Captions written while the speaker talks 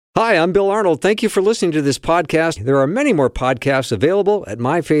Hi, I'm Bill Arnold. Thank you for listening to this podcast. There are many more podcasts available at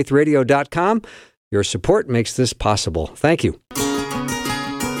myfaithradio.com. Your support makes this possible. Thank you.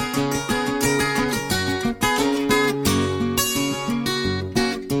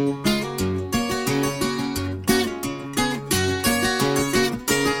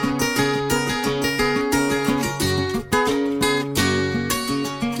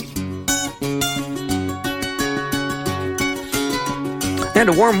 And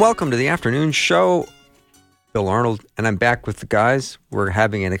a warm welcome to the afternoon show. Bill Arnold, and I'm back with the guys. We're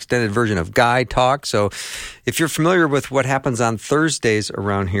having an extended version of Guy Talk. So if you're familiar with what happens on Thursdays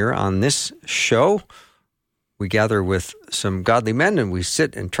around here on this show, we gather with some godly men and we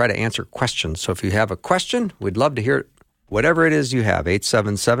sit and try to answer questions. So if you have a question, we'd love to hear whatever it is you have.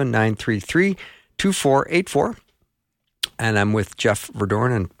 877-933-2484. And I'm with Jeff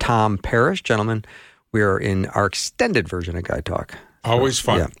Verdorn and Tom Parrish. Gentlemen, we are in our extended version of Guy Talk. Always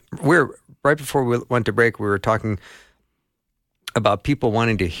fun. Yeah. Right before we went to break, we were talking about people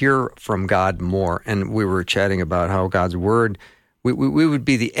wanting to hear from God more, and we were chatting about how God's Word, we would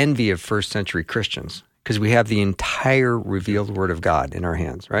be the envy of first century Christians because we have the entire revealed Word of God in our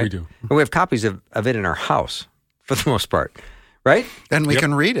hands, right? We do. And we have copies of it in our house for the most part, right? And we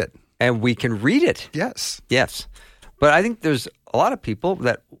can read it. And we can read it. Yes. Yes. But I think there's a lot of people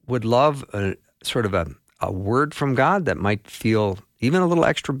that would love a word from God that might feel even a little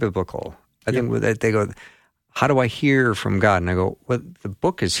extra biblical. I think they go, how do I hear from God? And I go, well, the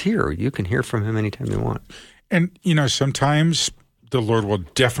book is here. You can hear from him anytime you want. And, sometimes the Lord will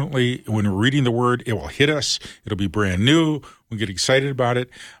definitely, when we're reading the Word, it will hit us. It'll be brand new. We'll get excited about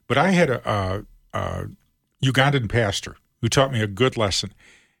it. But I had a Ugandan pastor who taught me a good lesson.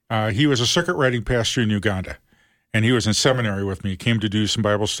 He was a circuit riding pastor in Uganda. And he was in seminary with me. He came to do some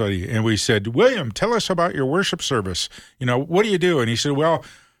Bible study. And we said, William, tell us about your worship service. What do you do? And he said, well,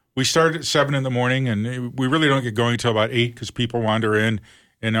 we start at 7 in the morning, and we really don't get going until about 8 because people wander in.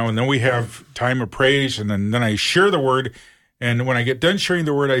 And then we have time of praise, and then I share the Word. And when I get done sharing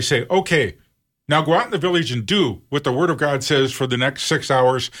the Word, I say, okay, now go out in the village and do what the Word of God says for the next 6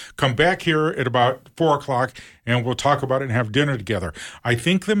 hours. Come back here at about 4 o'clock, and we'll talk about it and have dinner together. I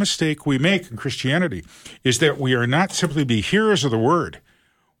think the mistake we make in Christianity is that we are not simply be hearers of the Word.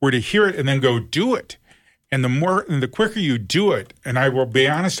 We're to hear it and then go do it. And the quicker you do it, and I will be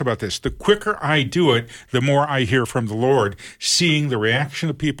honest about this, the quicker I do it, the more I hear from the Lord, seeing the reaction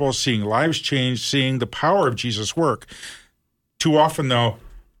of people, seeing lives change, seeing the power of Jesus' work. Too often, though,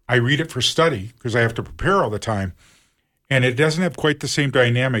 I read it for study because I have to prepare all the time, and it doesn't have quite the same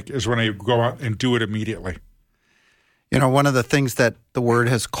dynamic as when I go out and do it immediately. One of the things that the Word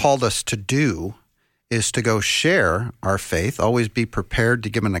has called us to do is to go share our faith, always be prepared to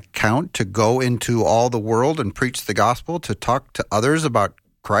give an account, to go into all the world and preach the gospel, to talk to others about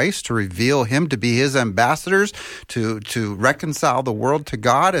Christ, to reveal him, to be his ambassadors, to reconcile the world to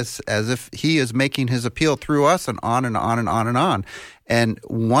God as if he is making his appeal through us, and on and on and on and on. And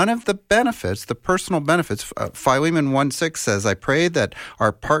one of the benefits, the personal benefits, Philemon 1:6 says, I pray that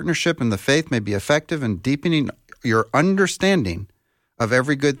our partnership in the faith may be effective in deepening your understanding of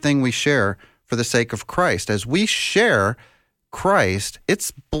every good thing we share for the sake of Christ. As we share Christ, it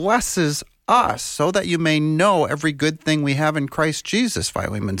blesses us so that you may know every good thing we have in Christ Jesus,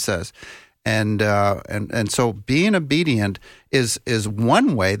 Philemon says. And so being obedient is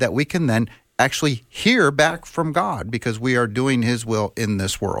one way that we can then actually hear back from God because we are doing his will in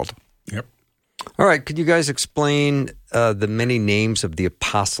this world. Yep. All right. Could you guys explain the many names of the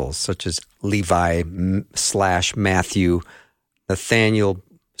apostles, such as Levi / Matthew, Nathaniel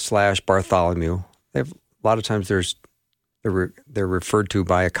 / Bartholomew? A lot of times they're referred to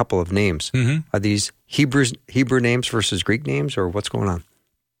by a couple of names. Mm-hmm. Are these Hebrew names versus Greek names, or what's going on?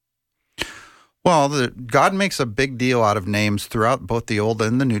 Well, God makes a big deal out of names throughout both the Old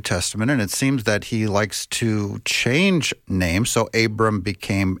and the New Testament, and it seems that he likes to change names. So Abram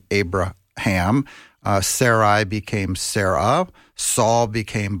became Abraham, Sarai became Sarah, Saul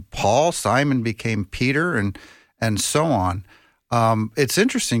became Paul, Simon became Peter, and so on. It's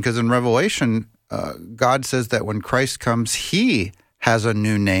interesting because in Revelation, God says that when Christ comes, he has a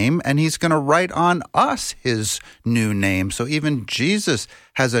new name, and he's going to write on us his new name. So even Jesus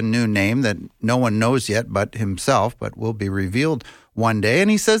has a new name that no one knows yet but himself, but will be revealed one day. And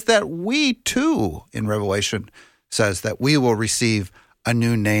he says that we too, in Revelation, says that we will receive a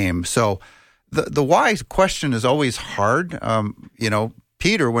new name. So the why question is always hard.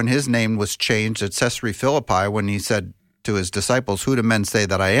 Peter, when his name was changed at Caesarea Philippi, when he said to his disciples, "Who do men say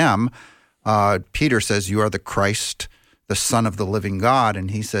that I am?" Peter says, "You are the Christ, the Son of the living God."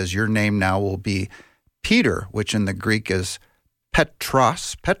 And he says, "Your name now will be Peter," which in the Greek is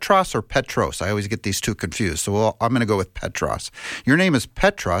Petros or Petros. I always get these two confused. So I'm going to go with Petros. Your name is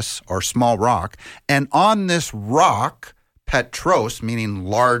Petros, or small rock. And on this rock, Petros, meaning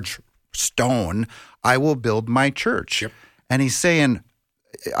large stone, I will build my church. Yep. And he's saying,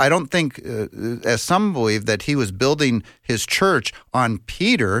 I don't think, as some believe, that he was building his church on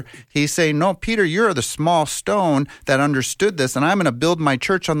Peter. He's saying, no, Peter, you're the small stone that understood this, and I'm going to build my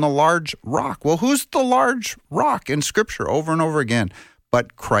church on the large rock. Well, who's the large rock in Scripture over and over again?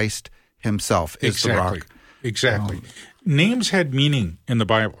 But Christ himself is the rock. Exactly. Names had meaning in the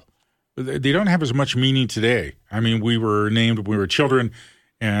Bible. They don't have as much meaning today. I mean, we were named when we were children,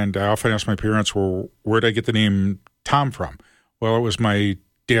 and I often ask my parents, well, where did I get the name Tom from? Well, it was my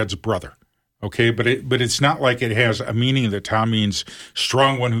dad's brother. Okay, but it's not like it has a meaning that Tom means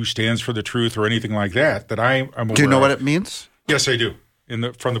strong one who stands for the truth or anything like that. That I'm aware of. Do you know what it means? Yes, I do.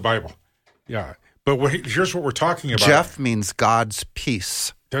 From the Bible. Yeah, but here's what we're talking about. Jeff means God's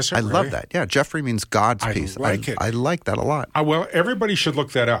peace. Does it I really? love that. Yeah, Jeffrey means God's peace. Like it. I like that a lot. Well, everybody should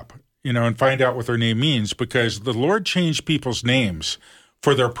look that up, and find out what their name means, because the Lord changed people's names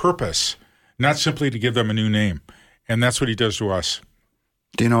for their purpose, not simply to give them a new name. And that's what he does to us.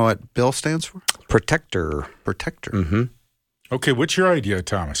 Do you know what Bill stands for? Protector. Protector. Mm-hmm. Okay, what's your idea,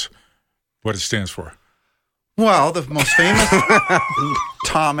 Thomas? What it stands for? Well, the most famous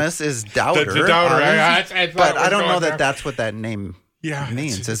Thomas is Doubter. The Doubter. But I don't know that that's what that name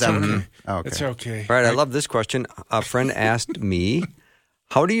means. Is that what it means? Okay. It's okay. All right, I love this question. A friend asked me,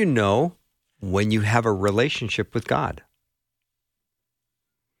 how do you know when you have a relationship with God?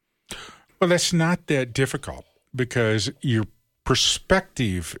 Well, that's not that difficult, because your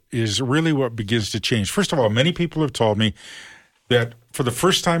perspective is really what begins to change. First of all, many people have told me that for the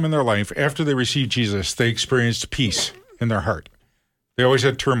first time in their life, after they received Jesus, they experienced peace in their heart. They always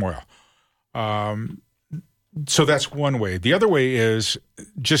had turmoil. So that's one way. The other way is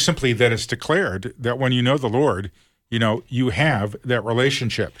just simply that it's declared that when you know the Lord, you have that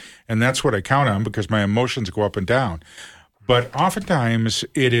relationship. And that's what I count on, because my emotions go up and down. But oftentimes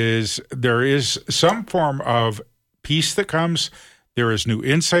there is some form of peace that comes. There is new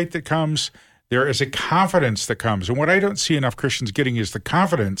insight that comes. There is a confidence that comes. And what I don't see enough Christians getting is the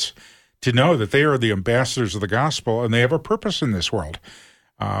confidence to know that they are the ambassadors of the gospel and they have a purpose in this world.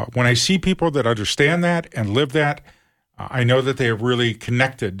 When I see people that understand that and live that, I know that they have really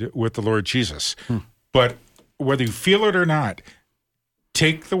connected with the Lord Jesus. But whether you feel it or not,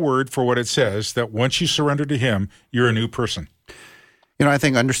 take the word for what it says, that once you surrender to him, you're a new person. I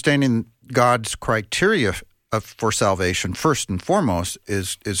think understanding God's criteria for salvation, first and foremost,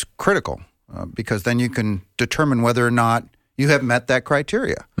 is critical, because then you can determine whether or not you have met that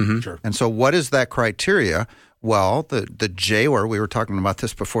criteria. Mm-hmm. Sure. And so what is that criteria? Well, the jailer, we were talking about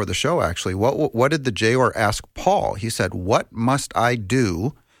this before the show, actually. What did the jailer ask Paul? He said, what must I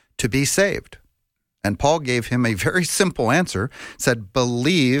do to be saved? And Paul gave him a very simple answer, said,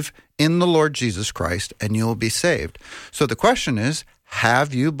 believe in the Lord Jesus Christ and you'll be saved. So the question is,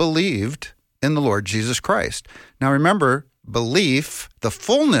 have you believed in the Lord Jesus Christ? Now remember, belief, the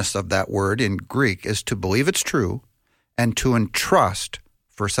fullness of that word in Greek is to believe it's true and to entrust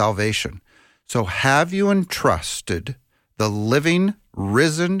for salvation. So have you entrusted the living,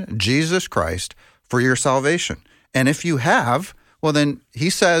 risen Jesus Christ for your salvation? And if you have, well, then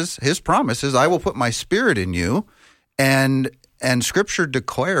he says, his promise is, I will put my spirit in you. And Scripture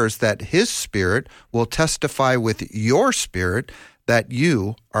declares that his spirit will testify with your spirit that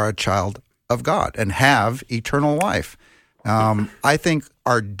you are a child of God and have eternal life. I think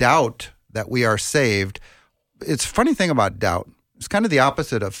our doubt that we are saved, it's a funny thing about doubt. It's kind of the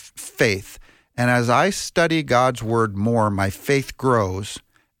opposite of faith. And as I study God's word more, my faith grows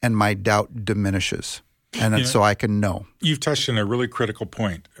and my doubt diminishes. And so I can know. You've touched on a really critical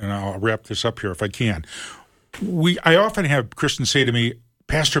point, and I'll wrap this up here if I can. I often have Christians say to me,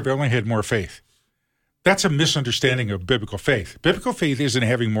 Pastor Bill, I had more faith. That's a misunderstanding of biblical faith. Biblical faith isn't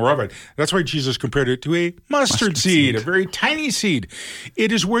having more of it. That's why Jesus compared it to a mustard seed, a very tiny seed.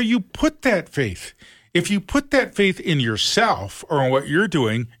 It is where you put that faith. If you put that faith in yourself or in what you're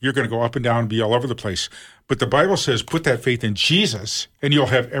doing, you're going to go up and down and be all over the place. But the Bible says put that faith in Jesus and you'll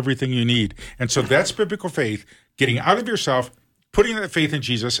have everything you need. And so that's biblical faith, getting out of yourself, putting that faith in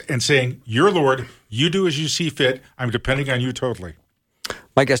Jesus and saying, you're Lord, you do as you see fit. I'm depending on you totally.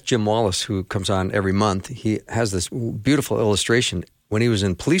 My guest, Jim Wallace, who comes on every month, he has this beautiful illustration. When he was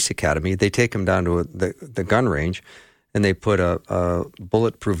in police academy, they take him down to the gun range and they put a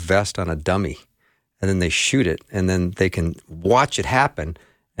bulletproof vest on a dummy. And then they shoot it, and then they can watch it happen,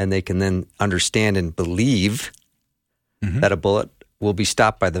 and they can then understand and believe that a bullet will be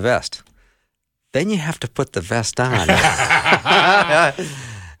stopped by the vest. then you have to put the vest on.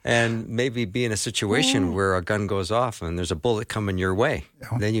 And maybe be in a situation where a gun goes off and there's a bullet coming your way.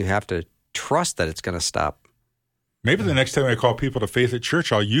 Yeah. Then you have to trust that it's going to stop. Maybe the next time I call people to faith at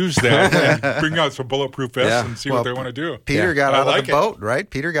church, I'll use that and bring out some bulletproof vests and see what they want to do. Peter got out of like the boat, right?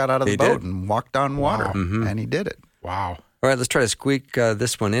 Peter got out of the boat and walked on water, and he did it. Wow. All right, let's try to squeak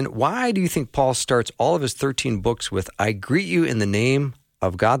this one in. Why do you think Paul starts all of his 13 books with, I greet you in the name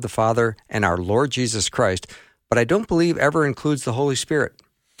of God the Father and our Lord Jesus Christ, but I don't believe ever includes the Holy Spirit?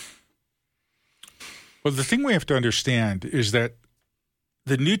 Well, the thing we have to understand is that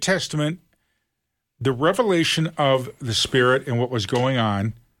the New Testament, the revelation of the Spirit and what was going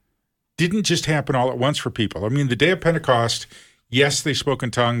on didn't just happen all at once for people. I mean, the day of Pentecost, yes, they spoke in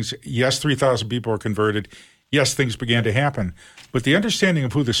tongues. Yes, 3,000 people were converted. Yes, things began to happen. But the understanding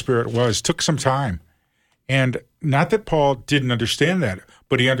of who the Spirit was took some time. And not that Paul didn't understand that,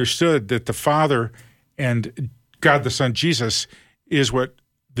 but he understood that the Father and God the Son, Jesus, is what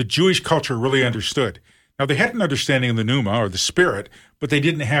the Jewish culture really understood. Now, they had an understanding of the pneuma, or the Spirit, but they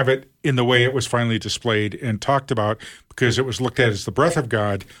didn't have it in the way it was finally displayed and talked about, because it was looked at as the breath of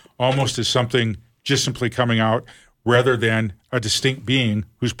God, almost as something just simply coming out, rather than a distinct being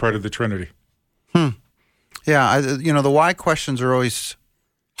who's part of the Trinity. Yeah, the why questions are always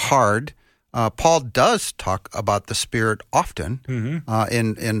hard. Paul does talk about the Spirit often.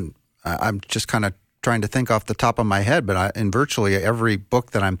 I'm just kind of trying to think off the top of my head, but in virtually every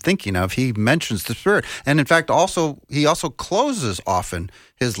book that I'm thinking of, he mentions the Spirit. And in fact, he also closes often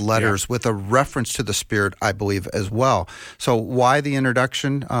his letters with a reference to the Spirit, I believe, as well. So why the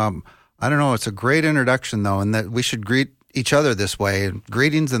introduction? I don't know. It's a great introduction, though, and that we should greet each other this way.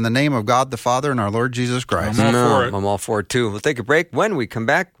 Greetings in the name of God the Father and our Lord Jesus Christ. I'm all for it, too. We'll take a break. When we come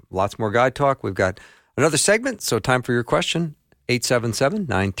back, lots more Guy Talk. We've got another segment, so time for your question.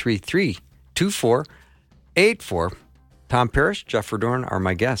 877-933-2484. Tom Parrish, Jeff Verdorn are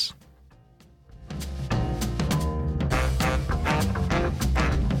my guests.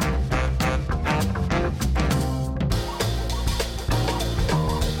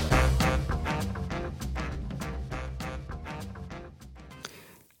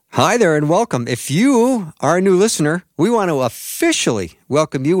 Hi there and welcome. If you are a new listener, we want to officially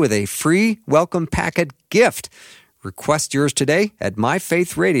welcome you with a free welcome packet gift. Request yours today at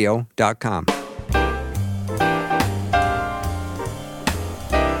myfaithradio.com.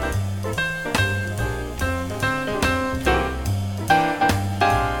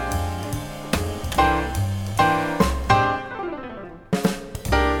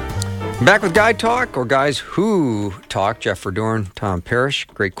 Back with Guy Talk, or Guys Who Talk. Jeff Verdorn, Tom Parrish.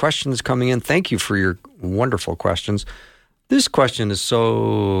 Great questions coming in. Thank you for your wonderful questions. This question is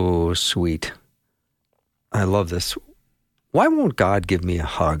so sweet. I love this. Why won't God give me a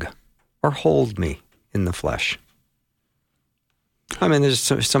hug or hold me in the flesh? I mean, there's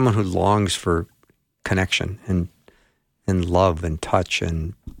someone who longs for connection and love and touch,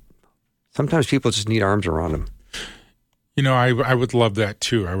 and sometimes people just need arms around them. You know, I would love that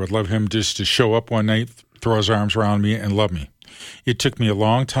too. I would love him just to show up one night, throw his arms around me, and love me. It took me a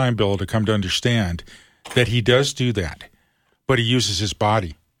long time, Bill, to come to understand that he does do that, but he uses his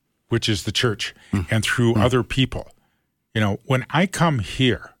body, which is the church, and through other people. You know, when I come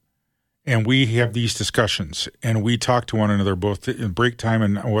here and we have these discussions and we talk to one another both in break time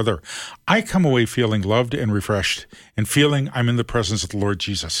and whether, I come away feeling loved and refreshed and feeling I'm in the presence of the Lord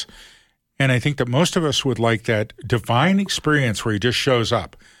Jesus. And I think that most of us would like that divine experience where he just shows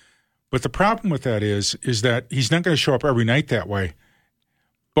up. But the problem with that is that he's not going to show up every night that way.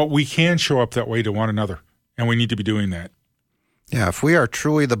 But we can show up that way to one another, and we need to be doing that. Yeah, if we are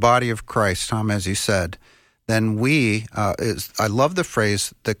truly the body of Christ, Tom, as you said, then I love the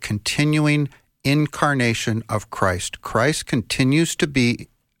phrase, the continuing incarnation of Christ. Christ continues to be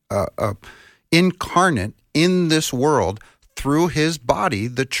incarnate in this world through his body,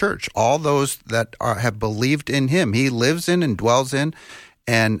 the church, all those that have believed in him. He lives in and dwells in,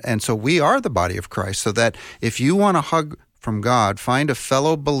 and so we are the body of Christ, so that if you want a hug from God, find a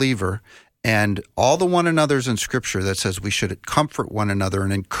fellow believer, and all the one another's in Scripture that says we should comfort one another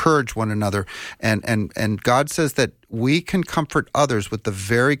and encourage one another, and God says that we can comfort others with the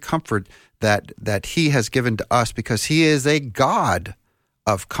very comfort that he has given to us, because he is a God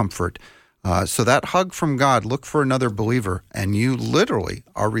of comfort. So that hug from God, look for another believer, and you literally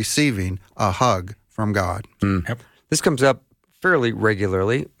are receiving a hug from God. Yep. This comes up fairly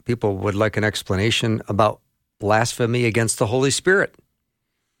regularly. People would like an explanation about blasphemy against the Holy Spirit.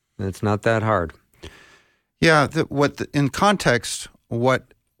 And it's not that hard. Yeah, in context,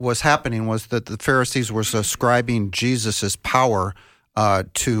 what was happening was that the Pharisees were ascribing Jesus' power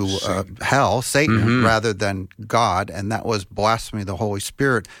to hell, Satan, rather than God, and that was blasphemy of the Holy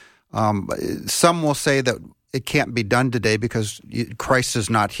Spirit. Some will say that it can't be done today because Christ is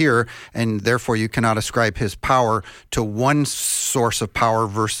not here, and therefore you cannot ascribe his power to one source of power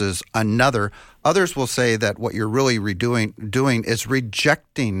versus another. Others will say that what you're really doing is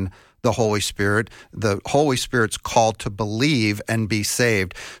rejecting the Holy Spirit. The Holy Spirit's called to believe and be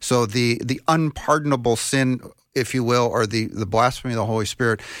saved. So the unpardonable sin, if you will, or the blasphemy of the Holy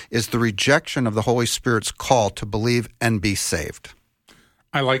Spirit is the rejection of the Holy Spirit's call to believe and be saved.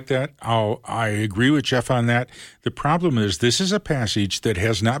 I like that. I agree with Jeff on that. The problem is this is a passage that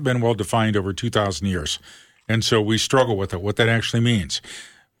has not been well defined over 2,000 years, and so we struggle with it, what that actually means.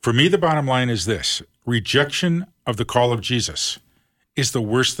 For me, the bottom line is this. Rejection of the call of Jesus is the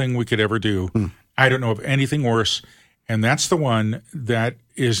worst thing we could ever do. I don't know of anything worse, and that's the one that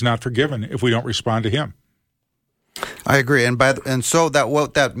is not forgiven if we don't respond to him. I agree, and so that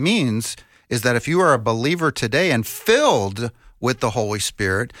what that means is that if you are a believer today and filled with the Holy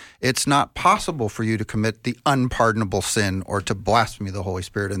Spirit, it's not possible for you to commit the unpardonable sin or to blaspheme the Holy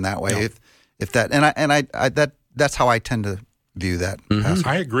Spirit in that way. No. If that, and I that's how I tend to view that.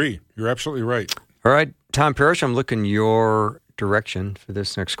 I agree. You're absolutely right. All right, Tom Parrish, I'm looking your direction for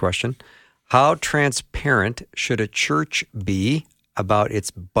this next question. How transparent should a church be about its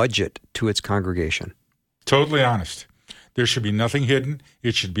budget to its congregation? Totally honest. There should be nothing hidden.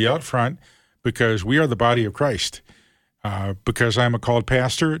 It should be out front because we are the body of Christ. Because I'm a called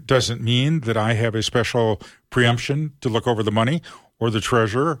pastor doesn't mean that I have a special preemption to look over the money or the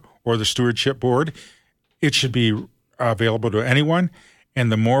treasurer or the stewardship board. It should be available to anyone.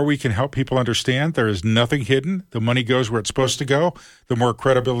 And the more we can help people understand there is nothing hidden, the money goes where it's supposed to go, the more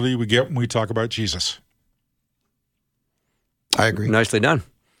credibility we get when we talk about Jesus. I agree. Nicely done.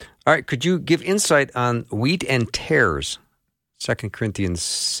 All right, could you give insight on wheat and tares, 2 Corinthians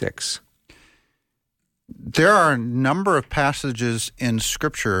 6? There are a number of passages in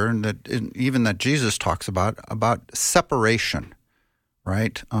Scripture that Jesus talks about separation,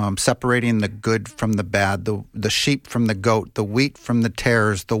 right? Separating the good from the bad, the sheep from the goat, the wheat from the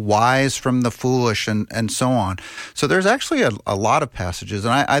tares, the wise from the foolish, and so on. So there's actually a lot of passages,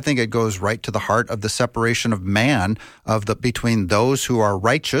 and I think it goes right to the heart of the separation of man between those who are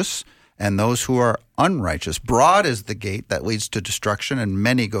righteous and those who are unrighteous. Broad is the gate that leads to destruction, and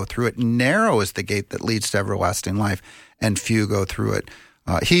many go through it. Narrow is the gate that leads to everlasting life, and few go through it.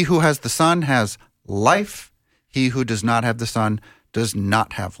 He who has the Son has life. He who does not have the Son does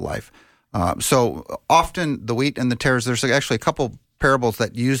not have life. So often the wheat and the tares, there's actually a couple parables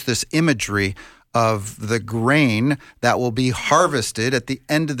that use this imagery of the grain that will be harvested at the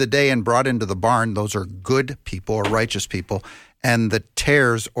end of the day and brought into the barn. Those are good people or righteous people. And the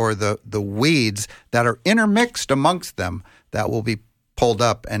tares or the weeds that are intermixed amongst them that will be pulled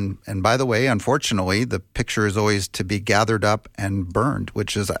up. And by the way, unfortunately, the picture is always to be gathered up and burned,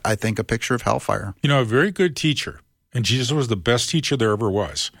 which is, I think, a picture of hellfire. You know, a very good teacher, and Jesus was the best teacher there ever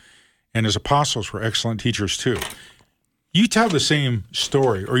was, and his apostles were excellent teachers too. You tell the same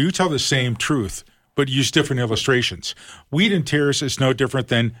story or you tell the same truth, but use different illustrations. Wheat and tares is no different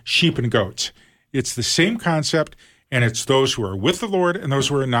than sheep and goats. It's the same concept. And it's those who are with the Lord and those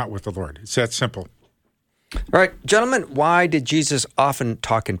who are not with the Lord. It's that simple. All right, gentlemen, why did Jesus often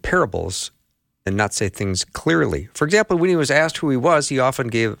talk in parables and not say things clearly? For example, when he was asked who he was, he often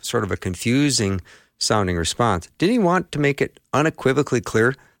gave sort of a confusing sounding response. Did he want to make it unequivocally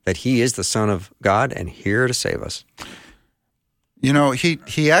clear that he is the Son of God and here to save us? You know,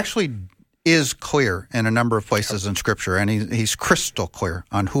 he actually is clear in a number of places in Scripture, and he's crystal clear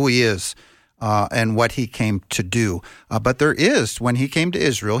on who he is. And what he came to do. But there is, when he came to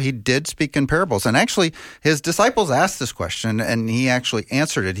Israel, he did speak in parables. And actually, his disciples asked this question, and he actually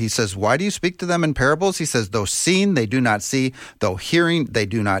answered it. He says, why do you speak to them in parables? He says, though seeing, they do not see. Though hearing, they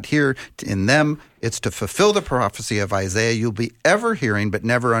do not hear. In them, it's to fulfill the prophecy of Isaiah. You'll be ever hearing, but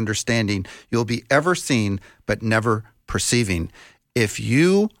never understanding. You'll be ever seeing, but never perceiving. If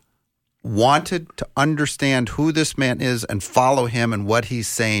you wanted to understand who this man is and follow him and what he's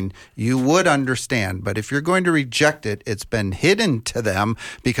saying, you would understand. But if you're going to reject it, it's been hidden to them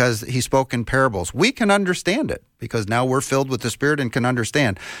because he spoke in parables. We can understand it because now we're filled with the Spirit and can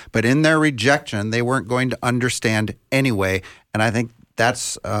understand. But in their rejection, they weren't going to understand anyway. And I think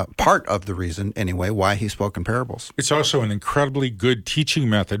that's part of the reason, anyway, why he spoke in parables. It's also an incredibly good teaching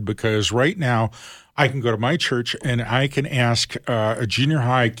method because right now I can go to my church and I can ask a junior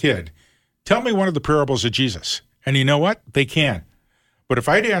high kid, tell me one of the parables of Jesus. And you know what? They can. But if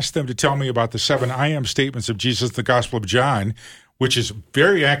I'd asked them to tell me about the 7 I am statements of Jesus in the Gospel of John, which is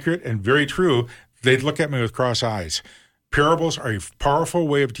very accurate and very true, they'd look at me with cross eyes. Parables are a powerful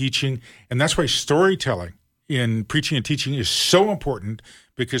way of teaching, and that's why storytelling in preaching and teaching is so important,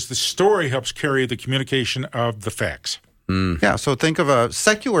 because the story helps carry the communication of the facts. Yeah, so think of a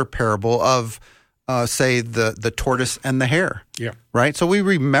secular parable of, say, the tortoise and the hare. Yeah. Right? So we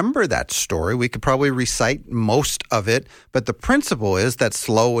remember that story. We could probably recite most of it, but the principle is that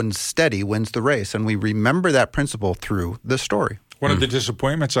slow and steady wins the race, and we remember that principle through the story. One of the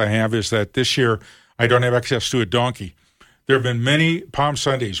disappointments I have is that this year I don't have access to a donkey. There have been many Palm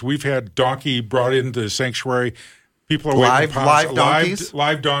Sundays. We've had donkey brought into the sanctuary. People are waiting live donkeys?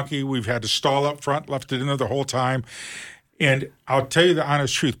 Live donkey. We've had to stall up front, left it in there the whole time. And I'll tell you the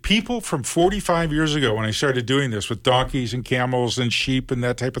honest truth. People from 45 years ago, when I started doing this with donkeys and camels and sheep and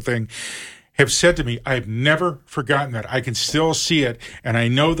that type of thing, have said to me, I've never forgotten that. I can still see it, and I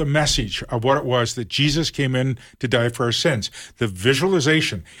know the message of what it was that Jesus came in to die for our sins. The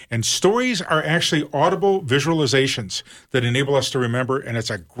visualization. And stories are actually audible visualizations that enable us to remember, and it's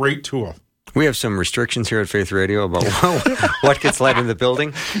a great tool. We have some restrictions here at Faith Radio about what gets let in the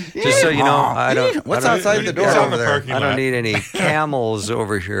building. Just so you know, I don't. What's I don't, outside the door It's on over the there? parking I don't lot. need any camels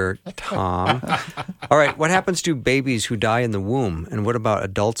over here, Tom. All right, what happens to babies who die in the womb? And what about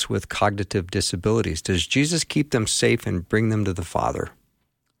adults with cognitive disabilities? Does Jesus keep them safe and bring them to the Father?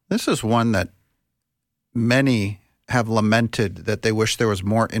 This is one that many have lamented that they wish there was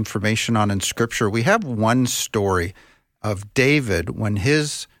more information on in Scripture. We have one story of David when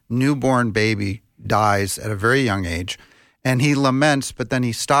his newborn baby dies at a very young age, and he laments, but then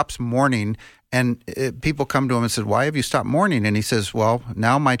he stops mourning, and people come to him and said, why have you stopped mourning? And he says, well,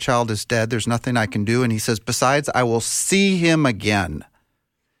 now my child is dead. There's nothing I can do. And he says, besides, I will see him again.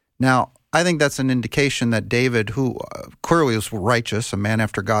 Now, I think that's an indication that David, who clearly was righteous, a man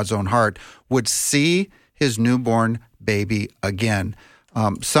after God's own heart, would see his newborn baby again.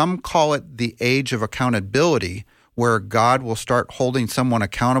 Some call it the age of accountability, where God will start holding someone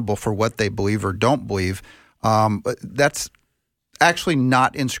accountable for what they believe or don't believe. But that's actually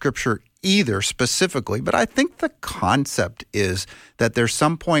not in Scripture either specifically, but I think the concept is that there's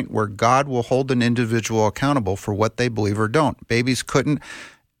some point where God will hold an individual accountable for what they believe or don't. Babies couldn't,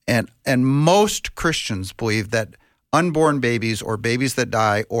 and most Christians believe that unborn babies or babies that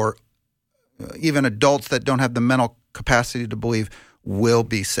die or even adults that don't have the mental capacity to believe will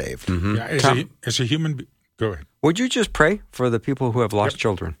be saved. Mm-hmm. Yeah, as a human go ahead. Would you just pray for the people who have lost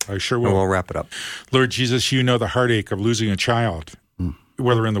children? I sure And will. we'll wrap it up. Lord Jesus, you know the heartache of losing a child,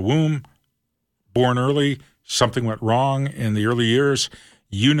 whether in the womb, born early, something went wrong in the early years.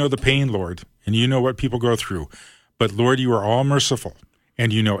 You know the pain, Lord, and you know what people go through. But Lord, you are all merciful,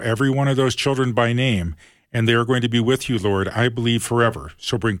 and you know every one of those children by name, and they are going to be with you, Lord, I believe, forever.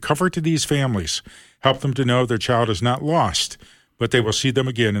 So bring comfort to these families. Help them to know their child is not lost, but they will see them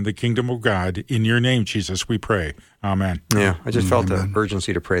again in the kingdom of God. In your name, Jesus, we pray. Amen. Yeah, I just felt the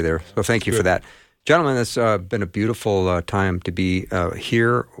urgency to pray there. So thank you for that. Gentlemen, it's been a beautiful time to be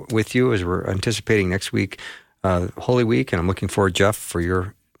here with you as we're anticipating next week, Holy Week, and I'm looking forward, Jeff, for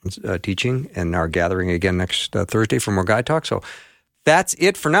your teaching and our gathering again next Thursday for more Guy Talk. So that's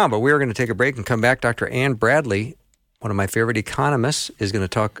it for now, but we're going to take a break and come back. Dr. Ann Bradley, one of my favorite economists, is going to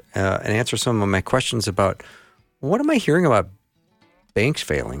talk and answer some of my questions about what am I hearing about banks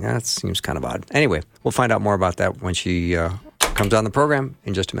failing? That seems kind of odd. Anyway, we'll find out more about that when she comes on the program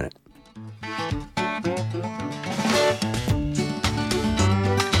in just a minute.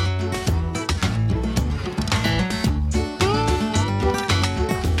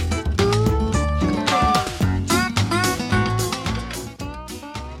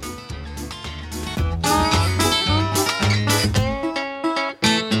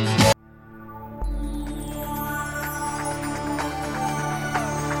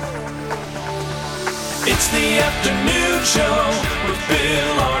 It's the afternoon show with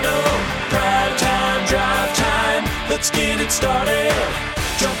Bill Arnold. Prime time, drive time. Let's get it started.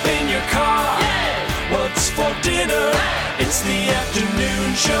 Jump in your car. What's for dinner? It's the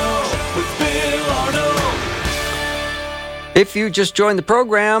afternoon show with Bill Arnold. If you just joined the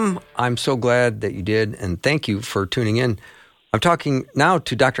program, I'm so glad that you did, and thank you for tuning in. I'm talking now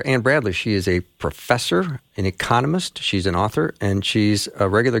to Dr. Ann Bradley. She is a professor, an economist, she's an author, and she's a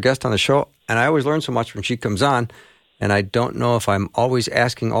regular guest on the show. And I always learn so much when she comes on, and I don't know if I'm always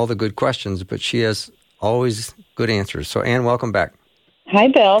asking all the good questions, but she has always good answers. So, Ann, welcome back. Hi,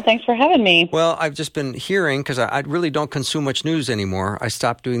 Bill. Thanks for having me. Well, I've just been hearing, because I really don't consume much news anymore. I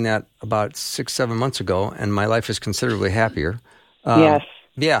stopped doing that about 6-7 months ago, and my life is considerably happier. Yes.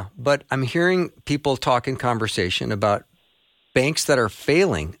 Yeah, but I'm hearing people talk in conversation about banks that are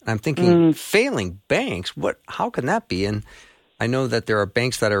failing. I'm thinking, failing banks? How can that be? And I know that there are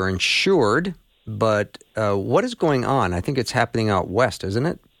banks that are insured, but what is going on? I think it's happening out west, isn't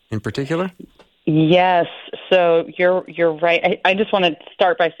it, in particular? Yes. So you're right. I just want to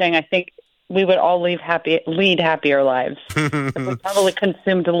start by saying I think we would all lead happier lives. If we probably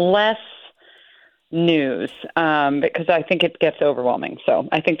consumed less news because I think it gets overwhelming. So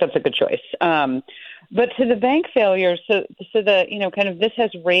I think that's a good choice. But to the bank failures, so the kind of this has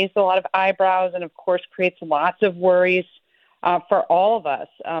raised a lot of eyebrows and of course creates lots of worries for all of us,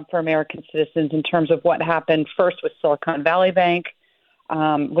 for American citizens, in terms of what happened first with Silicon Valley Bank,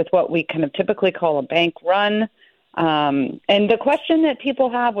 with what we kind of typically call a bank run. And the question that people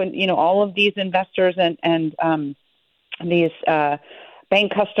have when, all of these investors and these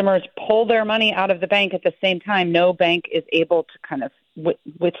bank customers pull their money out of the bank at the same time, no bank is able to kind of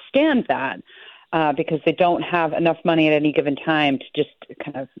withstand that because they don't have enough money at any given time to just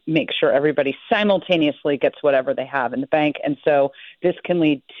kind of make sure everybody simultaneously gets whatever they have in the bank. And so this can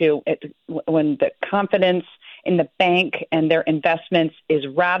lead to when the confidence in the bank and their investments is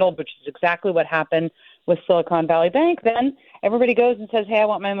rattled, which is exactly what happened with Silicon Valley Bank, then everybody goes and says, hey, I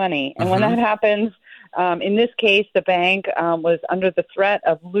want my money. And when that happens, in this case, the bank was under the threat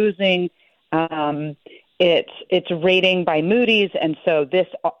of losing its rating by Moody's. And so this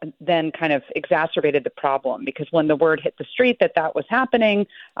then kind of exacerbated the problem because when the word hit the street that was happening,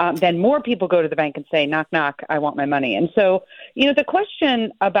 then more people go to the bank and say, knock, knock, I want my money. And so, the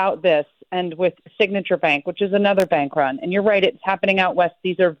question about this and with Signature Bank, which is another bank run, and you're right, it's happening out west.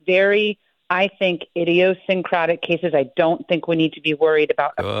 These are very, I think, idiosyncratic cases. I don't think we need to be worried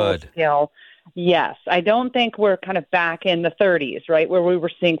about a full-scale. Yes, I don't think we're kind of back in the 30s, right, where we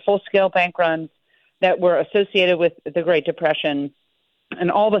were seeing full-scale bank runs that were associated with the Great Depression and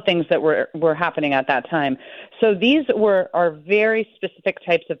all the things that were happening at that time. So these are very specific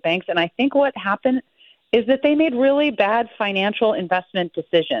types of banks, and I think what happened is that they made really bad financial investment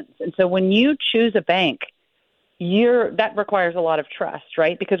decisions. And so when you choose a bank, that requires a lot of trust,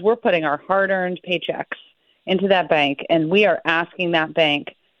 right? Because we're putting our hard-earned paychecks into that bank, and we are asking that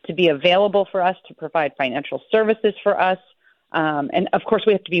bank to be available for us, to provide financial services for us. And, of course,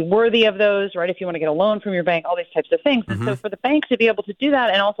 we have to be worthy of those, right, if you want to get a loan from your bank, all these types of things. Mm-hmm. And so for the bank to be able to do that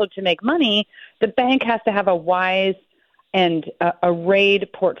and also to make money, the bank has to have a wise and arrayed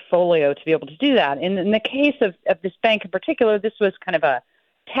portfolio to be able to do that. And in the case of this bank in particular, this was kind of a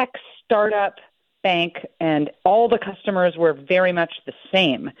tech startup bank, and all the customers were very much the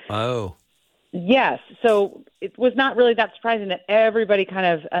same. Oh. Yes. So it was not really that surprising that everybody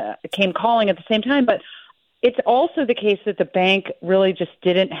kind of came calling at the same time. But it's also the case that the bank really just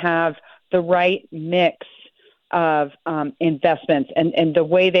didn't have the right mix of investments. And the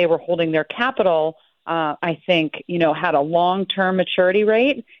way they were holding their capital, I think, had a long-term maturity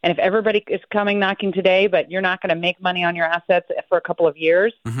rate. And if everybody is coming knocking today, but you're not going to make money on your assets for a couple of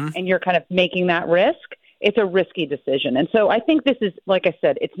years, mm-hmm. and you're kind of making that risk, it's a risky decision. And so I think this is, like I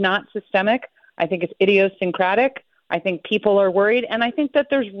said, it's not systemic. I think it's idiosyncratic. I think people are worried. And I think that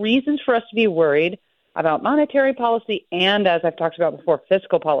there's reasons for us to be worried about monetary policy and, as I've talked about before,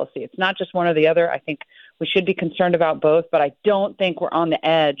 fiscal policy. It's not just one or the other. I think we should be concerned about both, but I don't think we're on the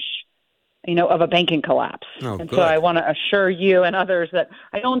edge of a banking collapse. Oh, and good. So I want to assure you and others that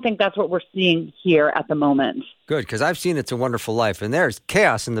I don't think that's what we're seeing here at the moment. Good, because I've seen It's a Wonderful Life, and there's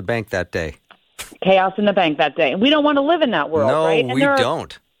chaos in the bank that day. Chaos in the bank that day. And we don't want to live in that world, no, right? No, we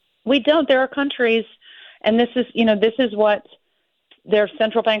don't. We don't. There are countries, and this is what their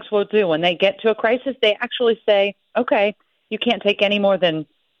central banks will do. When they get to a crisis, they actually say, okay, you can't take any more than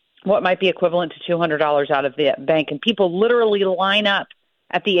what might be equivalent to $200 out of the bank. And people literally line up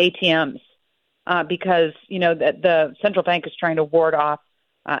at the ATMs because, the central bank is trying to ward off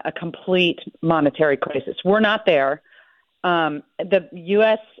a complete monetary crisis. We're not there. The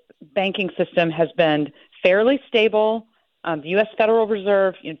U.S. banking system has been fairly stable. The U.S. Federal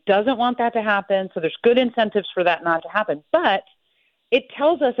Reserve doesn't want that to happen, so there's good incentives for that not to happen. But it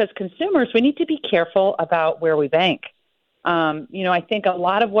tells us as consumers we need to be careful about where we bank. I think a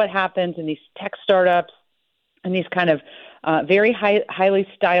lot of what happens in these tech startups and these kind of very highly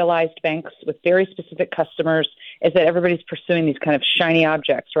stylized banks with very specific customers is that everybody's pursuing these kind of shiny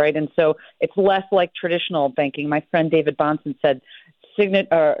objects, right? And so it's less like traditional banking. My friend David Bahnsen said,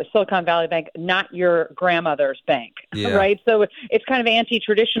 Silicon Valley Bank, not your grandmother's bank, right? So it's kind of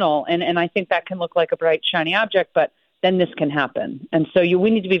anti-traditional, and I think that can look like a bright, shiny object, but then this can happen. And so we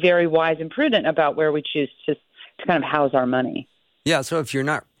need to be very wise and prudent about where we choose to kind of house our money. Yeah, so if you're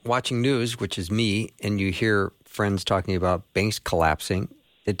not watching news, which is me, and you hear friends talking about banks collapsing,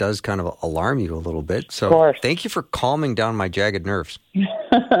 it does kind of alarm you a little bit. So thank you for calming down my jagged nerves.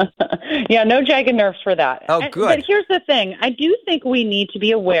 Yeah, no jagged nerves for that. Oh, good. But here's the thing. I do think we need to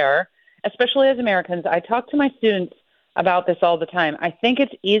be aware, especially as Americans, I talk to my students about this all the time. I think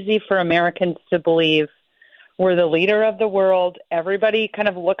it's easy for Americans to believe we're the leader of the world. Everybody kind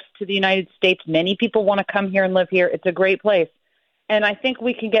of looks to the United States. Many people want to come here and live here. It's a great place. And I think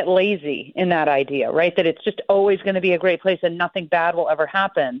we can get lazy in that idea, right? That it's just always going to be a great place and nothing bad will ever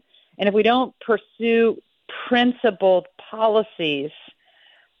happen. And if we don't pursue principled policies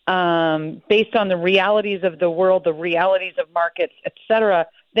based on the realities of the world, the realities of markets, et cetera,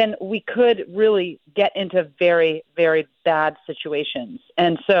 then we could really get into very, very bad situations.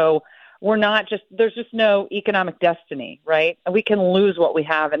 And so there's just no economic destiny, right? We can lose what we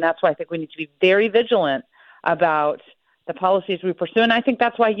have. And that's why I think we need to be very vigilant about the policies we pursue. And I think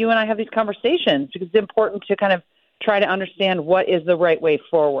that's why you and I have these conversations, because it's important to kind of try to understand what is the right way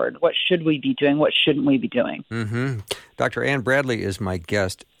forward. What should we be doing? What shouldn't we be doing? Mm-hmm. Dr. Ann Bradley is my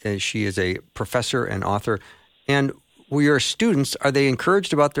guest. She is a professor and author. And your students, are they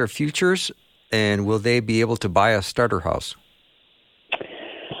encouraged about their futures? And will they be able to buy a starter house?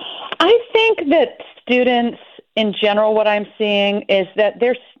 I think that students in general, what I'm seeing is that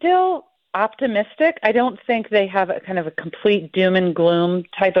they're still optimistic. I don't think they have a kind of a complete doom and gloom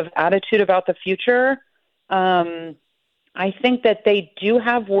type of attitude about the future. I think that they do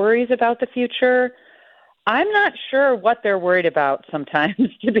have worries about the future. I'm not sure what they're worried about sometimes,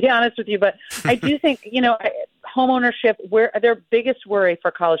 to be honest with you, but I do think, home ownership, where their biggest worry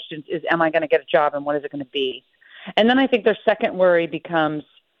for college students is, am I going to get a job and what is it going to be? And then I think their second worry becomes,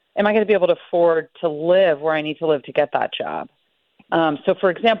 am I going to be able to afford to live where I need to live to get that job? So, for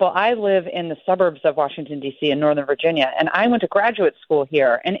example, I live in the suburbs of Washington, D.C. in Northern Virginia, and I went to graduate school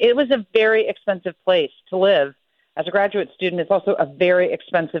here, and it was a very expensive place to live. As a graduate student, it's also a very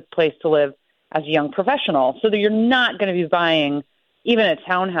expensive place to live as a young professional. So that you're not going to be buying even a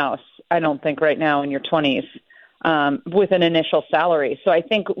townhouse, I don't think, right now in your 20s with an initial salary. So I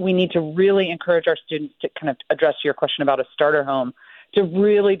think we need to really encourage our students to kind of address your question about a starter home, to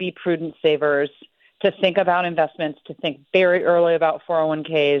really be prudent savers, to think about investments, to think very early about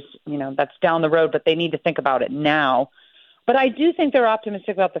 401ks. That's down the road, but they need to think about it now. But I do think they're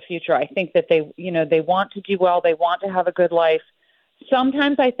optimistic about the future. I think that they want to do well. They want to have a good life.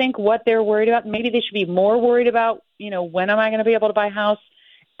 Sometimes I think what they're worried about, maybe they should be more worried about, when am I going to be able to buy a house,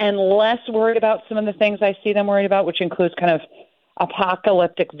 and less worried about some of the things I see them worried about, which includes kind of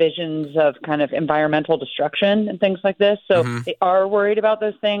apocalyptic visions of kind of environmental destruction and things like this. So they are worried about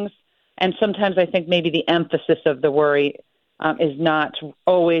those things. And sometimes I think maybe the emphasis of the worry is not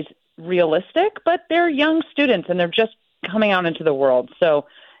always realistic, but they're young students and they're just coming out into the world. So,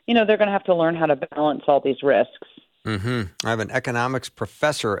 they're going to have to learn how to balance all these risks. Mm-hmm. I have an economics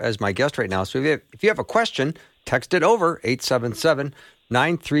professor as my guest right now. So if you have a question, text it over,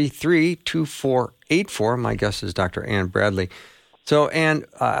 877-933-2484. My guest is Dr. Ann Bradley. So, Ann,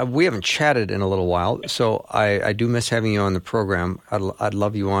 we haven't chatted in a little while, so I do miss having you on the program. I'd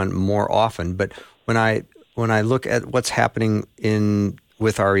love you on more often. But when I look at what's happening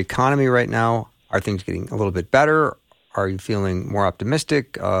with our economy right now, are things getting a little bit better? Are you feeling more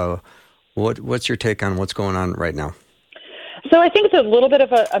optimistic? What's your take on what's going on right now? So I think it's a little bit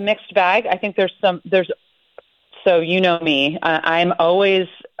of a mixed bag. I think so you know me, I'm always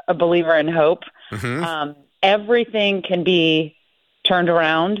a believer in hope. Mm-hmm. Everything can be turned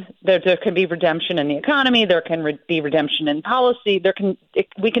around. There can be redemption in the economy. There can be redemption in policy.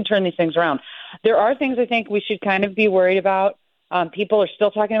 We can turn these things around. There are things I think we should kind of be worried about. People are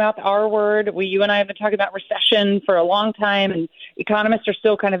still talking about the R word. You and I have been talking about recession for a long time, and economists are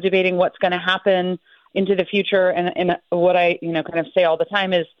still kind of debating what's going to happen into the future. And what I kind of say all the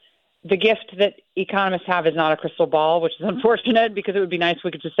time is the gift that economists have is not a crystal ball, which is unfortunate because it would be nice if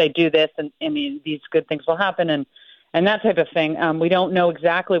we could just say do this and these good things will happen and that type of thing. We don't know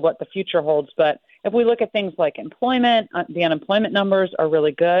exactly what the future holds, but if we look at things like employment, the unemployment numbers are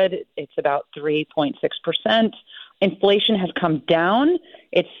really good. It's about 3.6%. Inflation has come down.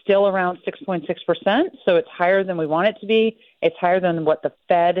 It's still around 6.6%, so it's higher than we want it to be. It's higher than what the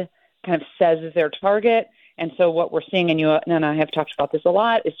Fed kind of says is their target. And so what we're seeing, and you and I have talked about this a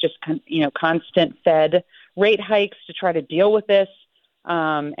lot, is just constant Fed rate hikes to try to deal with this.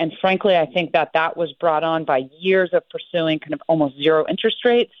 And frankly, I think that was brought on by years of pursuing kind of almost zero interest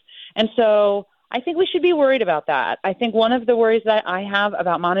rates. And so I think we should be worried about that. I think one of the worries that I have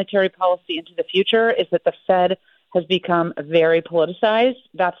about monetary policy into the future is that the Fed has become very politicized.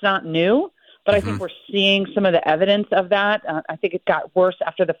 That's not new, but I think we're seeing some of the evidence of that. I think it got worse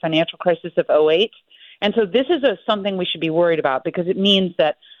after the financial crisis of 2008. And so this is something we should be worried about because it means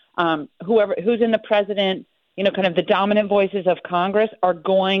that who's in the president, kind of the dominant voices of Congress are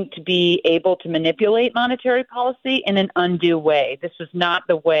going to be able to manipulate monetary policy in an undue way. This is not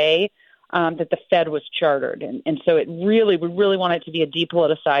the way that the Fed was chartered. And so we really want it to be a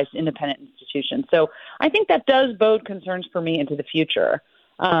depoliticized, independent institution. So I think that does bode concerns for me into the future.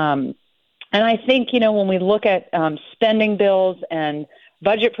 And I think, when we look at spending bills and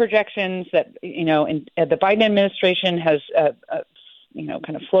budget projections that, the Biden administration has,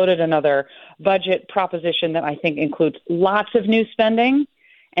 kind of floated another budget proposition that I think includes lots of new spending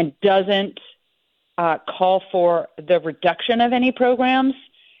and doesn't call for the reduction of any programs.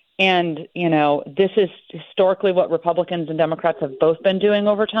 And, this is historically what Republicans and Democrats have both been doing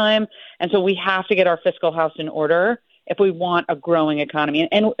over time. And so we have to get our fiscal house in order if we want a growing economy.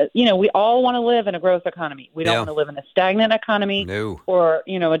 And we all want to live in a growth economy. We don't want to live in a stagnant economy or,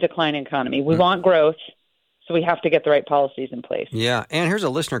 a declining economy. We want growth, so we have to get the right policies in place. Yeah. And here's a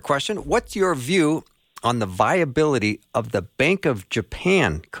listener question. What's your view on the viability of the Bank of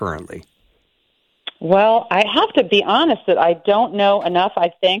Japan currently? Well, I have to be honest that I don't know enough,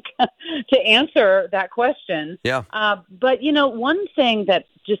 I think, to answer that question. Yeah. But, one thing that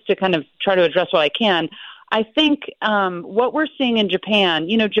just to kind of try to address what I can, I think what we're seeing in Japan,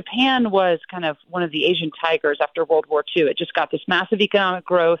 Japan was kind of one of the Asian tigers after World War II. It just got this massive economic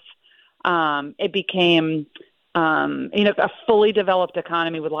growth. It became, a fully developed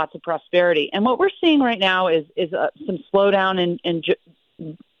economy with lots of prosperity. And what we're seeing right now is some slowdown in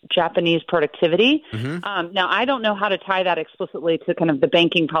Japanese productivity. Mm-hmm. Now, I don't know how to tie that explicitly to kind of the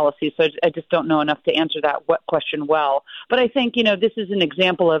banking policy, so I just don't know enough to answer that question well. But I think, this is an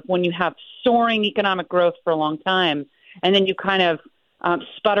example of when you have soaring economic growth for a long time, and then you kind of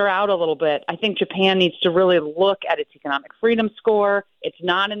sputter out a little bit. I think Japan needs to really look at its economic freedom score. It's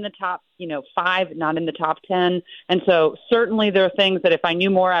not in the top, 5, not in the top 10. And so certainly there are things that if I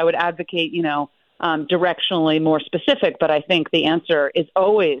knew more, I would advocate, directionally more specific. But I think the answer is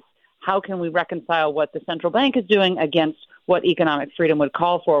always, how can we reconcile what the central bank is doing against what economic freedom would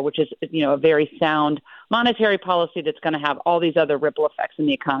call for, which is, a very sound monetary policy that's going to have all these other ripple effects in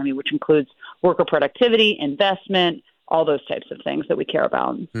the economy, which includes worker productivity, investment, all those types of things that we care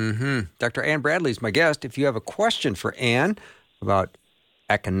about. Mm-hmm. Dr. Ann Bradley is my guest. If you have a question for Ann about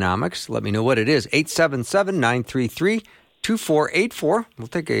economics, let me know what it is. 877-933-2484. We'll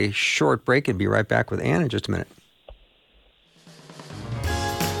take a short break and be right back with Ann in just a minute.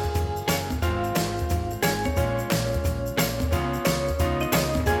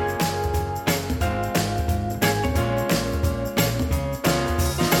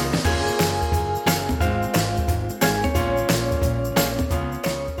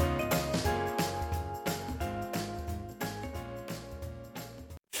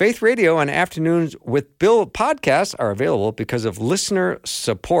 Faith Radio and Afternoons with Bill podcasts are available because of listener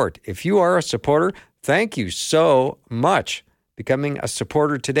support. If you are a supporter, thank you so much. Becoming a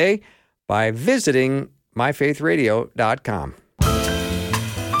supporter today by visiting myfaithradio.com.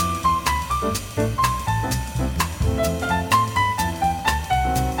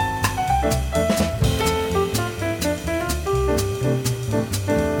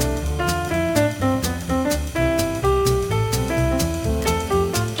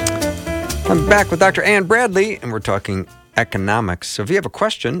 I'm back with Dr. Ann Bradley, and we're talking economics. So if you have a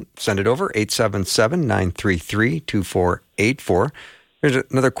question, send it over, 877-933-2484. Here's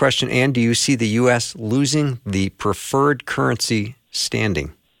another question, Ann. Do you see the U.S. losing the preferred currency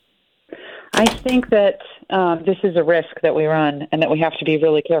standing? I think that this is a risk that we run and that we have to be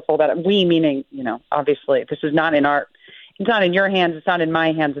really careful about it. We, meaning, obviously, this is not it's not in your hands, it's not in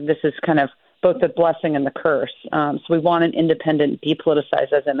my hands, and this is kind of both the blessing and the curse. So we want an independent,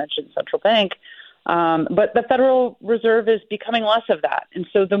 depoliticized, as I mentioned, central bank. But the Federal Reserve is becoming less of that. And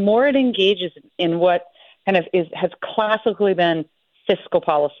so the more it engages in what kind of has classically been fiscal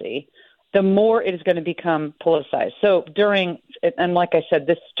policy, the more it is going to become politicized. So and like I said,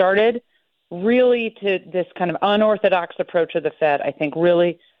 this started really to this kind of unorthodox approach of the Fed, I think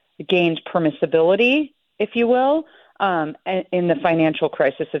really gained permissibility, if you will, in the financial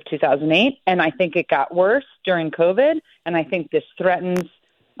crisis of 2008. And I think it got worse during COVID. And I think this threatens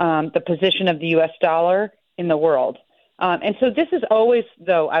the position of the U.S. dollar in the world. And so this is always,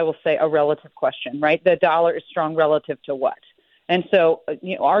 though, I will say, a relative question, right? The dollar is strong relative to what? And so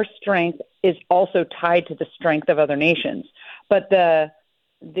our strength is also tied to the strength of other nations. But the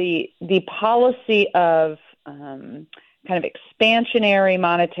policy of kind of expansionary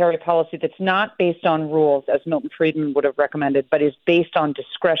monetary policy that's not based on rules, as Milton Friedman would have recommended, but is based on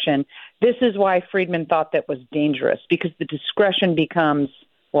discretion. This is why Friedman thought that was dangerous, because the discretion becomes,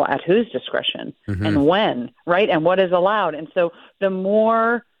 well, at whose discretion and when, right? And what is allowed. And so the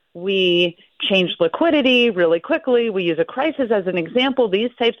more we change liquidity really quickly, we use a crisis as an example,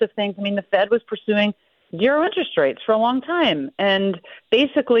 these types of things. I mean, the Fed was pursuing zero interest rates for a long time and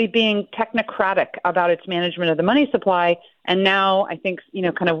basically being technocratic about its management of the money supply. And now I think,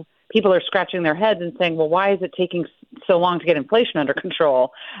 kind of people are scratching their heads and saying, well, why is it taking so long to get inflation under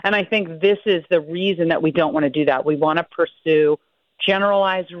control? And I think this is the reason that we don't want to do that. We want to pursue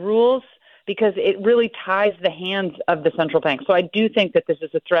generalized rules because it really ties the hands of the central bank. So I do think that this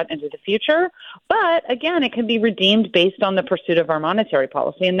is a threat into the future. But again, it can be redeemed based on the pursuit of our monetary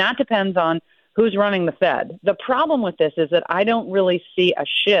policy. And that depends on who's running the Fed. The problem with this is that I don't really see a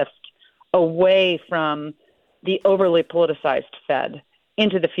shift away from the overly politicized Fed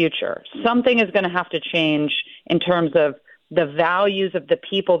into the future. Something is going to have to change in terms of the values of the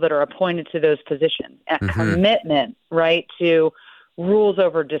people that are appointed to those positions, and commitment, right, to rules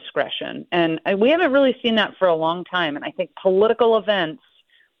over discretion. And we haven't really seen that for a long time. And I think political events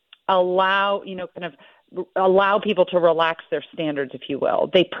allow people to relax their standards, if you will.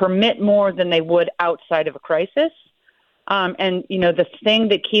 They permit more than they would outside of a crisis. The thing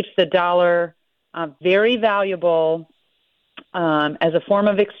that keeps the dollar very valuable as a form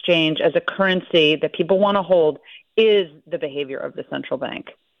of exchange, as a currency that people want to hold, is the behavior of the central bank,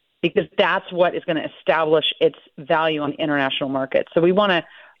 because that's what is going to establish its value on the international market. So we want to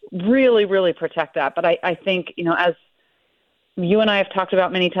really, really protect that. But I think, as you and I have talked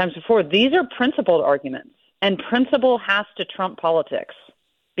about many times before, these are principled arguments, and principle has to trump politics,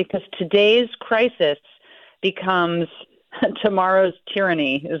 because today's crisis becomes tomorrow's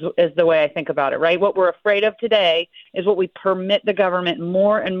tyranny is the way I think about it, right? What we're afraid of today is what we permit the government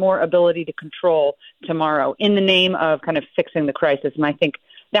more and more ability to control tomorrow in the name of kind of fixing the crisis. And I think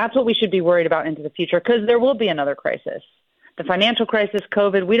that's what we should be worried about into the future, because there will be another crisis. The financial crisis,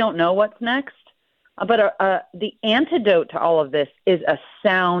 COVID, we don't know what's next. But the antidote to all of this is a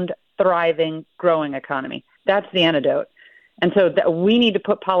sound, thriving, growing economy. That's the antidote. And so we need to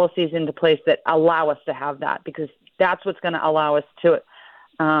put policies into place that allow us to have that, because that's what's going to allow us to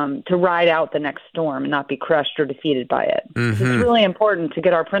ride out the next storm and not be crushed or defeated by it. It's really important to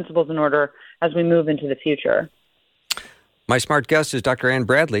get our principles in order as we move into the future. My smart guest is Dr. Ann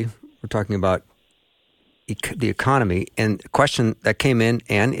Bradley. We're talking about the economy. And a question that came in,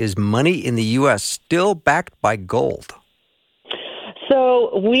 Ann, is money in the U.S. still backed by gold?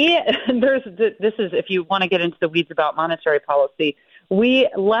 So this is, if you want to get into the weeds about monetary policy, we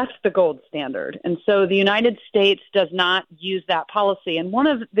left the gold standard. And so the United States does not use that policy. And one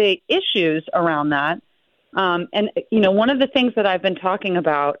of the issues around that, one of the things that I've been talking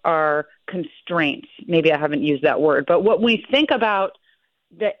about are constraints. Maybe I haven't used that word, but what we think about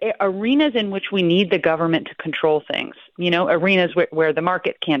the arenas in which we need the government to control things, arenas where the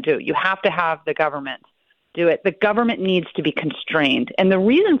market can't do it. You have to have the government do it. The government needs to be constrained. And the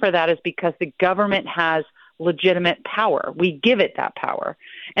reason for that is because the government has legitimate power. We give it that power.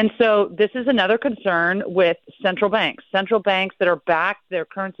 And so this is another concern with central banks. Central banks that are backed, their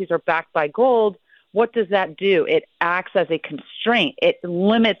currencies are backed by gold. What does that do? It acts as a constraint. It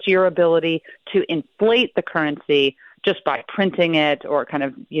limits your ability to inflate the currency just by printing it, or kind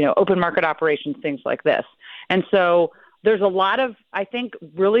of, open market operations, things like this. And so there's a lot of, I think,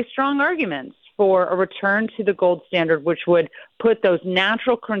 really strong arguments for a return to the gold standard, which would put those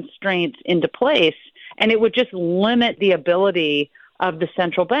natural constraints into place, and it would just limit the ability of the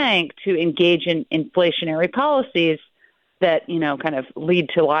central bank to engage in inflationary policies that, kind of lead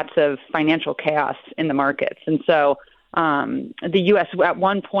to lots of financial chaos in the markets. And so the U.S. at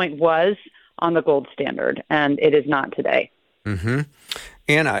one point was on the gold standard, and it is not today.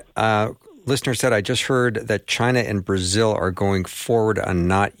 And listener said, I just heard that China and Brazil are going forward on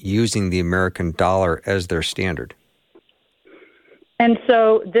not using the American dollar as their standard. And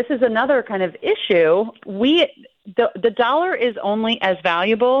so this is another kind of issue. The dollar is only as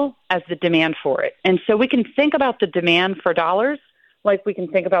valuable as the demand for it. And so we can think about the demand for dollars like we can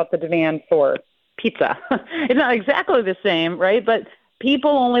think about the demand for pizza. It's not exactly the same, right? But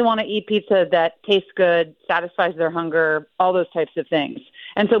people only want to eat pizza that tastes good, satisfies their hunger, all those types of things.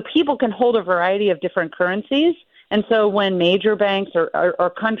 And so people can hold a variety of different currencies. And so when major banks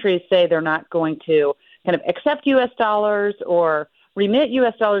or countries say they're not going to kind of accept U.S. dollars or remit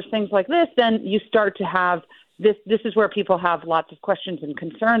U.S. dollars, things like this, then you start to have this. This is where people have lots of questions and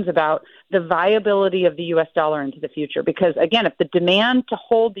concerns about the viability of the U.S. dollar into the future. Because, again, if the demand to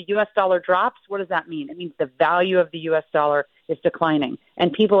hold the U.S. dollar drops, what does that mean? It means the value of the U.S. dollar is declining,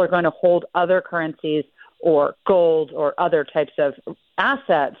 and people are going to hold other currencies or gold or other types of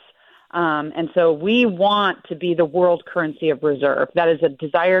assets. And so we want to be the world currency of reserve. That is a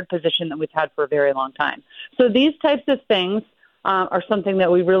desired position that we've had for a very long time. So these types of things are something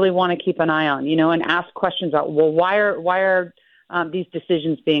that we really want to keep an eye on, and ask questions about, well, why are these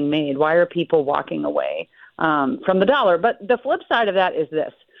decisions being made? Why are people walking away from the dollar? But the flip side of that is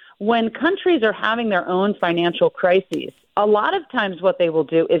this. When countries are having their own financial crises, a lot of times what they will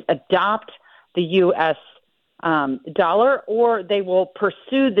do is adopt the U.S. Dollar, or they will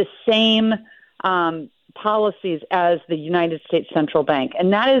pursue the same policies as the United States Central Bank.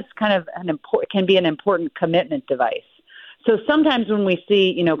 And that is kind of can be an important commitment device. So sometimes when we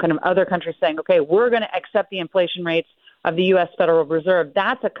see, kind of other countries saying, okay, we're going to accept the inflation rates of the U.S. Federal Reserve,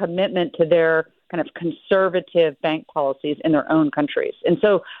 that's a commitment to their kind of conservative bank policies in their own countries. And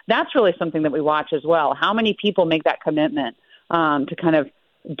so that's really something that we watch as well. How many people make that commitment to kind of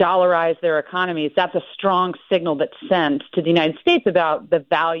dollarize their economies? That's a strong signal that's sent to the United States about the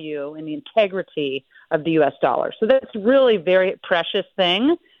value and the integrity of the U.S. dollar. So that's really a very precious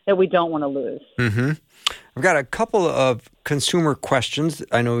thing that we don't want to lose. Mm-hmm. I've got a couple of consumer questions.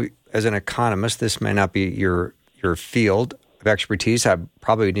 I know as an economist, this may not be your field of expertise. I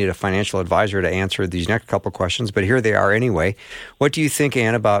probably need a financial advisor to answer these next couple of questions, but here they are anyway. What do you think,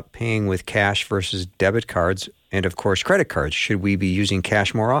 Ann, about paying with cash versus debit cards and, of course, credit cards? Should we be using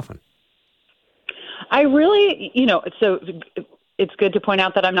cash more often? I really, so it's good to point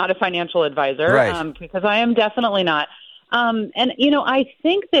out that I'm not a financial advisor, right. Because I am definitely not. And I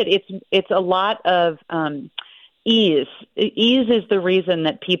think that it's a lot of ease. Ease is the reason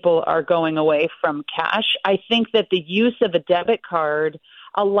that people are going away from cash. I think that the use of a debit card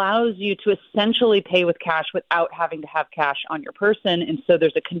allows you to essentially pay with cash without having to have cash on your person. And so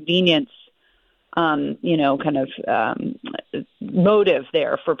there's a convenience, motive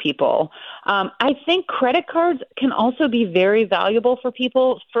there for people. I think credit cards can also be very valuable for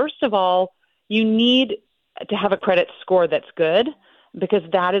people. First of all, you need to have a credit score that's good, because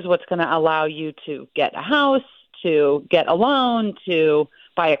that is what's going to allow you to get a house, to get a loan, to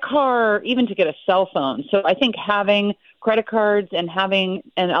buy a car, even to get a cell phone. So I think having credit cards and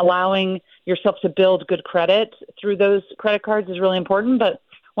allowing yourself to build good credit through those credit cards is really important. But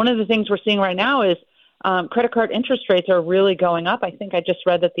one of the things we're seeing right now is credit card interest rates are really going up. I think I just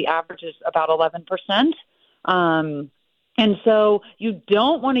read that the average is about 11%. And so you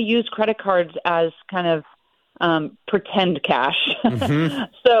don't want to use credit cards as kind of pretend cash. Mm-hmm.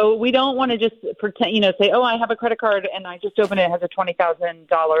 So we don't want to just pretend, say, oh, I have a credit card and I just opened it. It has a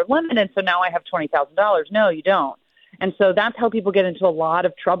 $20,000 limit. And so now I have $20,000. No, you don't. And so that's how people get into a lot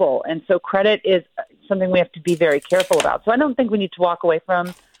of trouble. And so credit is something we have to be very careful about. So I don't think we need to walk away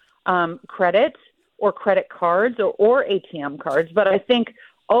from credit or credit cards or ATM cards. But I think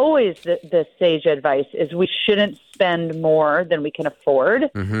always the sage advice is we shouldn't spend more than we can afford.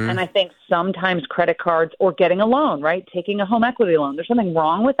 Mm-hmm. And I think sometimes credit cards or getting a loan, right? Taking a home equity loan, there's something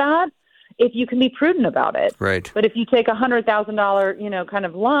wrong with that if you can be prudent about it. Right. But if you take a $100,000, kind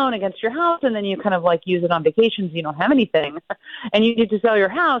of loan against your house and then you kind of like use it on vacations, you don't have anything and you need to sell your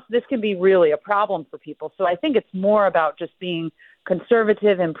house, this can be really a problem for people. So I think it's more about just being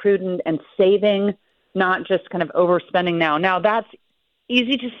conservative and prudent and saving, not just kind of overspending now. Now that's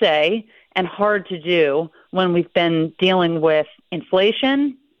easy to say and hard to do when we've been dealing with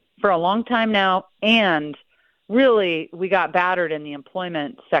inflation for a long time now, and really we got battered in the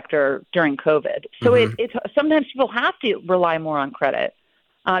employment sector during COVID. So mm-hmm. it's sometimes people have to rely more on credit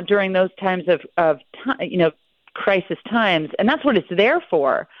during those times of crisis times, and that's what it's there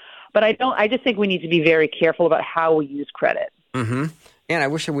for. But I just think we need to be very careful about how we use credit. Mm-hmm. And I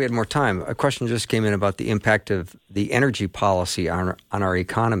wish that we had more time. A question just came in about the impact of the energy policy on our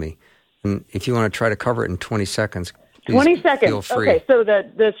economy. And if you want to try to cover it in 20 seconds, please 20 seconds. Feel free. Okay, so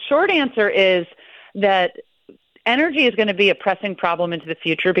the short answer is that energy is going to be a pressing problem into the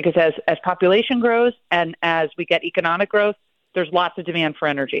future because as population grows and as we get economic growth, there's lots of demand for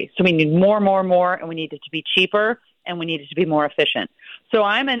energy. So we need more, and we need it to be cheaper, and we need it to be more efficient. So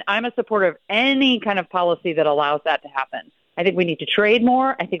I'm a supporter of any kind of policy that allows that to happen. I think we need to trade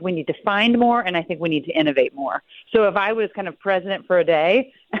more. I think we need to find more, and I think we need to innovate more. So if I was kind of president for a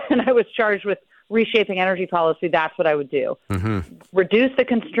day and I was charged with reshaping energy policy, that's what I would do. Mm-hmm. Reduce the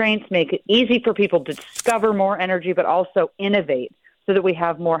constraints, make it easy for people to discover more energy, but also innovate so that we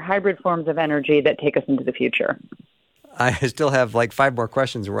have more hybrid forms of energy that take us into the future. I still have like 5 more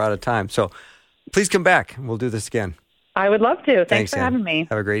questions. We're out of time. So please come back. We'll do this again. I would love to. Thanks for having me.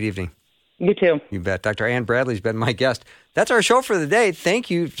 Have a great evening. You too. You bet. Dr. Ann Bradley's been my guest. That's our show for the day.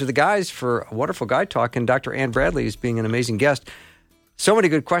 Thank you to the guys for a wonderful guide talk, and Dr. Ann Bradley is being an amazing guest. So many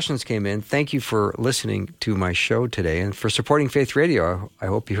good questions came in. Thank you for listening to my show today and for supporting Faith Radio. I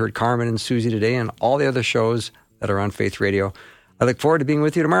hope you heard Carmen and Susie today and all the other shows that are on Faith Radio. I look forward to being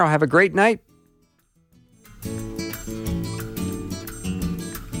with you tomorrow. Have a great night.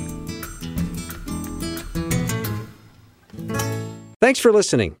 Thanks for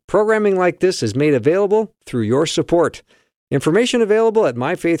listening. Programming like this is made available through your support. Information available at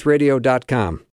myfaithradio.com.